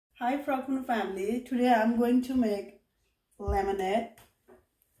Hi Frogman family, today I'm going to make lemonade.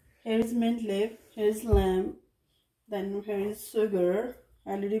 Here is mint leaf, here is lime, then here is sugar.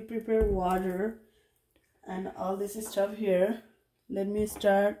 I already prepared water and all this stuff here. Let me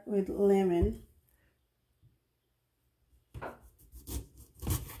start with lemon.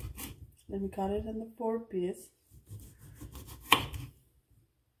 Let me cut it into 4 pieces.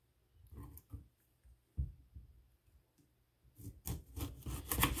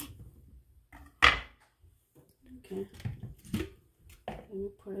 Okay, let me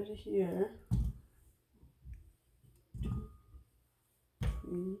put it here. 2,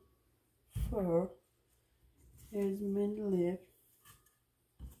 3, 4. Here's mint leaf,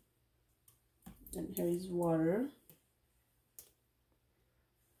 and here is water.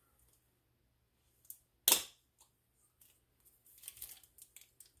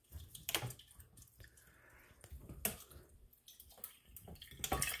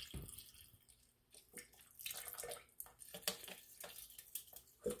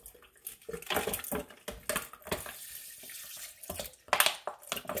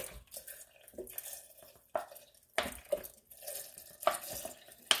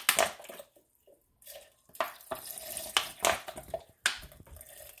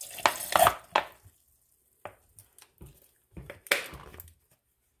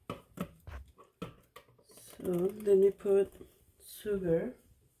 So let me put sugar.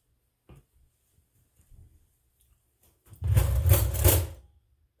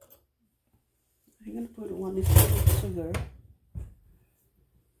 I'm gonna put 1 teaspoon of sugar.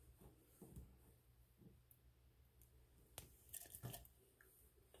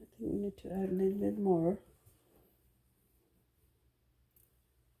 I think we need to add a little bit more.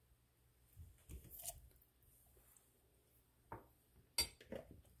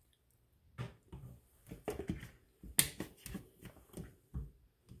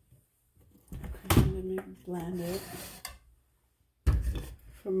 Okay, let me blend it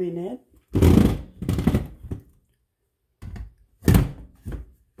for a minute.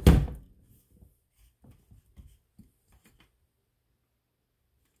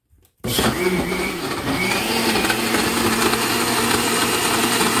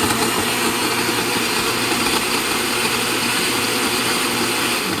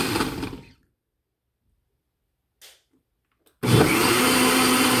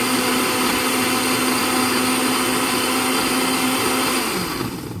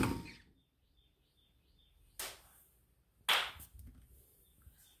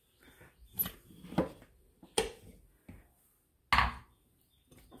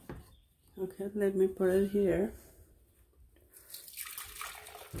 Okay, let me put it here.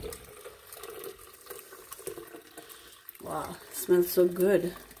 Wow, it smells so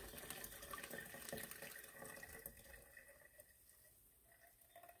good.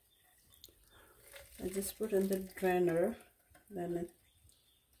 I just put in the drainer, then it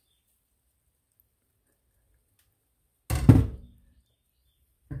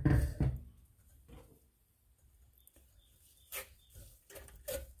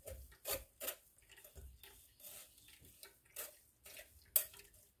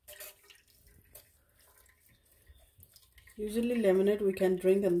usually lemonade we can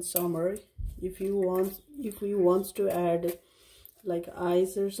drink in summer. If we want to add like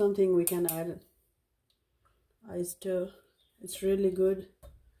ice or something, we can add ice too. It's really good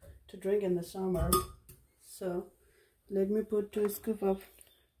to drink in the summer. So let me put 2 scoops of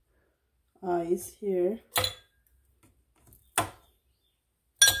ice here.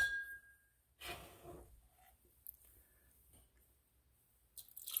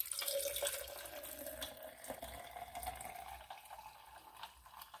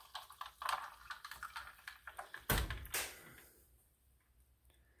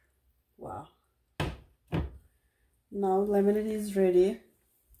 Wow. Now lemonade is ready.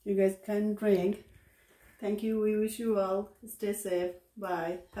 You guys can drink. Thank you. We wish you all stay safe.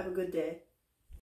 Bye. Have a good day.